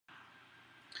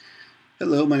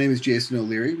Hello, my name is Jason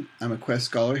O'Leary. I'm a QESST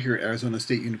scholar here at Arizona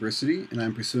State University, and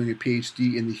I'm pursuing a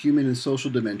PhD in the human and social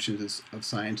dimensions of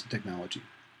science and technology.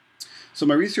 So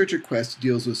my research at QESST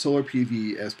deals with solar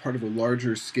PV as part of a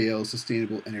larger scale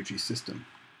sustainable energy system.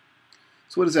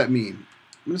 So what does that mean?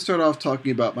 I'm going to start off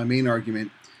talking about my main argument,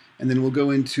 and then we'll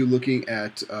go into looking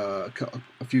at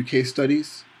a few case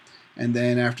studies, and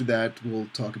then after that we'll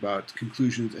talk about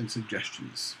conclusions and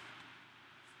suggestions.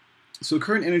 So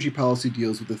current energy policy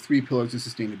deals with the three pillars of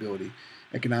sustainability: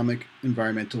 economic,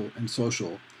 environmental, and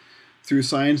social, through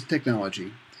science and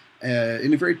technology,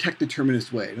 in a very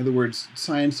tech-determinist way. In other words,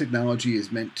 science technology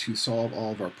is meant to solve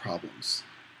all of our problems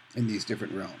in these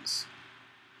different realms.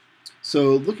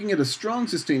 So looking at a strong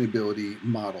sustainability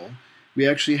model, we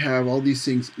actually have all these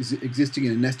things existing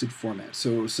in a nested format.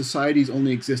 So societies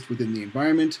only exist within the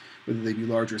environment, whether they be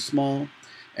large or small,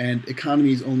 and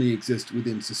economies only exist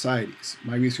within societies.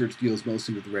 My research deals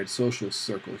mostly with the red social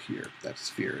circle here, that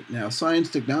sphere. Now, science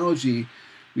technology,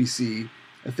 we see,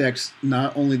 affects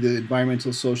not only the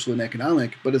environmental, social, and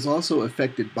economic, but is also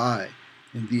affected by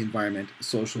the environment,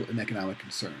 social, and economic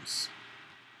concerns.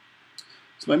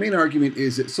 So my main argument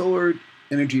is that solar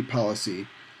energy policy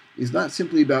is not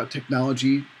simply about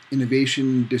technology,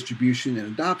 innovation, distribution, and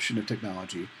adoption of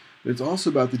technology, but it's also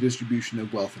about the distribution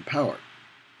of wealth and power.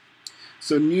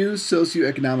 So new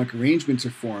socioeconomic arrangements are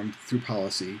formed through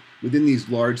policy within these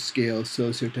large-scale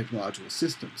socio-technological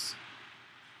systems.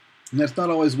 And that's not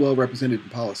always well represented in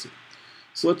policy.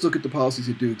 So let's look at the policies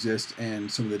that do exist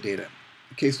and some of the data.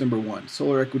 Case number one,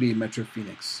 solar equity in Metro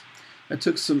Phoenix. I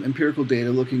took some empirical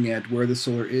data looking at where the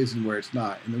solar is and where it's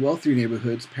not. In the wealthier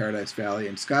neighborhoods, Paradise Valley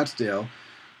and Scottsdale,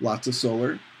 lots of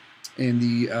solar. In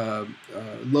the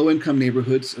low-income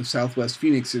neighborhoods of Southwest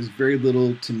Phoenix, there's very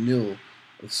little to nil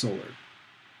of solar.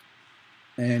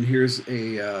 And here's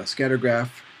a scatter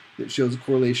graph that shows a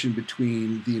correlation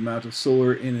between the amount of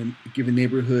solar in a given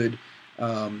neighborhood,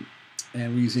 and we're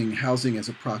using housing as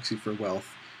a proxy for wealth,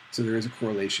 so there is a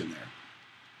correlation there.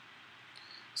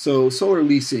 So solar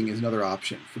leasing is another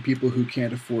option for people who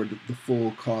can't afford the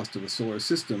full cost of a solar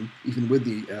system, even with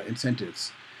the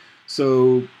incentives.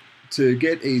 So to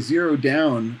get a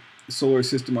zero-down solar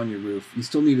system on your roof, you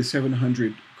still need a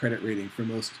 700 credit rating for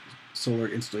most solar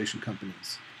installation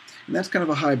companies. And that's kind of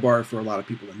a high bar for a lot of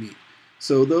people to meet.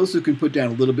 So those who can put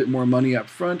down a little bit more money up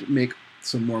front make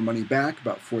some more money back,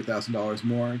 about $4,000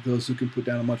 more. Those who can put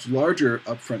down a much larger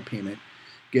upfront payment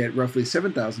get roughly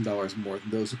 $7,000 more than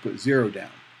those who put zero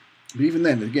down. But even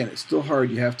then, again, it's still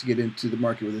hard. You have to get into the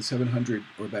market with a 700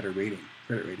 or better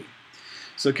credit rating.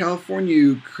 So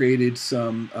California created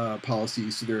some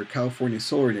policies through their California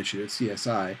Solar Initiative,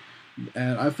 CSI,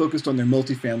 and I focused on their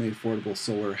multifamily affordable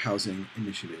solar housing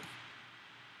initiative,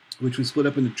 which was split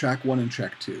up into Track 1 and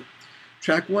Track 2.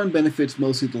 Track 1 benefits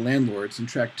mostly the landlords, and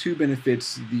Track 2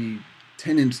 benefits the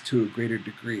tenants to a greater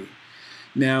degree.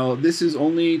 Now, this is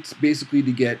only basically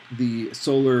to get the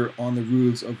solar on the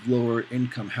roofs of lower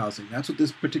income housing. That's what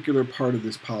this particular part of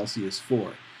this policy is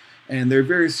for. And they're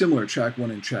very similar, Track 1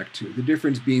 and Track 2. The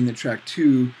difference being that Track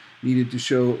 2 needed to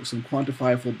show some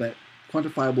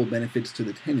quantifiable benefits to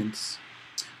the tenants,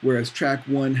 whereas Track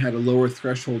 1 had a lower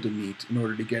threshold to meet in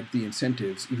order to get the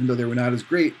incentives, even though they were not as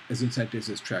great as incentives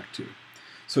as Track 2.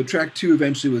 So Track 2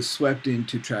 eventually was swept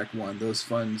into Track 1, those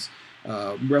funds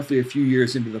roughly a few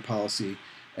years into the policy,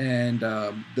 and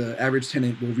the average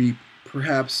tenant will reap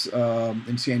perhaps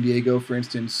in San Diego, for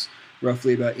instance,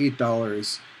 roughly about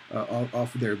 $8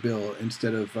 off of their bill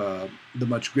instead of the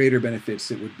much greater benefits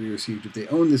that would be received if they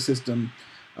owned the system.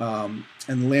 And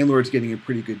the landlord's getting a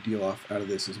pretty good deal out of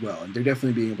this as well, and they're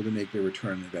definitely being able to make their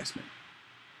return on investment.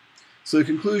 So in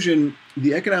conclusion,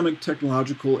 the economic,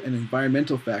 technological, and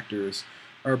environmental factors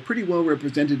are pretty well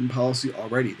represented in policy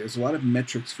already. There's a lot of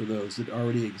metrics for those that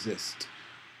already exist.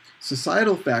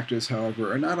 Societal factors,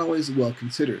 however, are not always well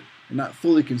considered and not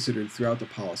fully considered throughout the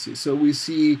policy. So we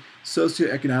see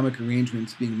socioeconomic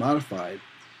arrangements being modified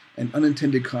and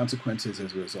unintended consequences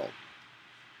as a result.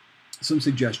 Some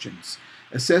suggestions.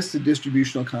 Assess the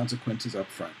distributional consequences up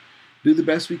front. Do the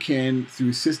best we can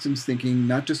through systems thinking,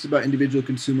 not just about individual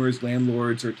consumers,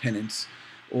 landlords, or tenants,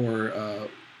 or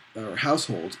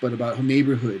households, but about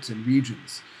neighborhoods and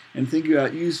regions. And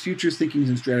use futures thinkings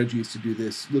and strategies to do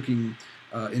this, looking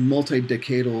in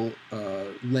multi-decadal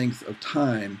length of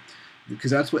time,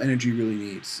 because that's what energy really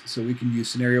needs. So we can use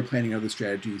scenario planning and other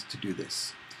strategies to do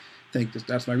this.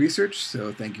 That's my research,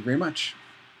 so thank you very much.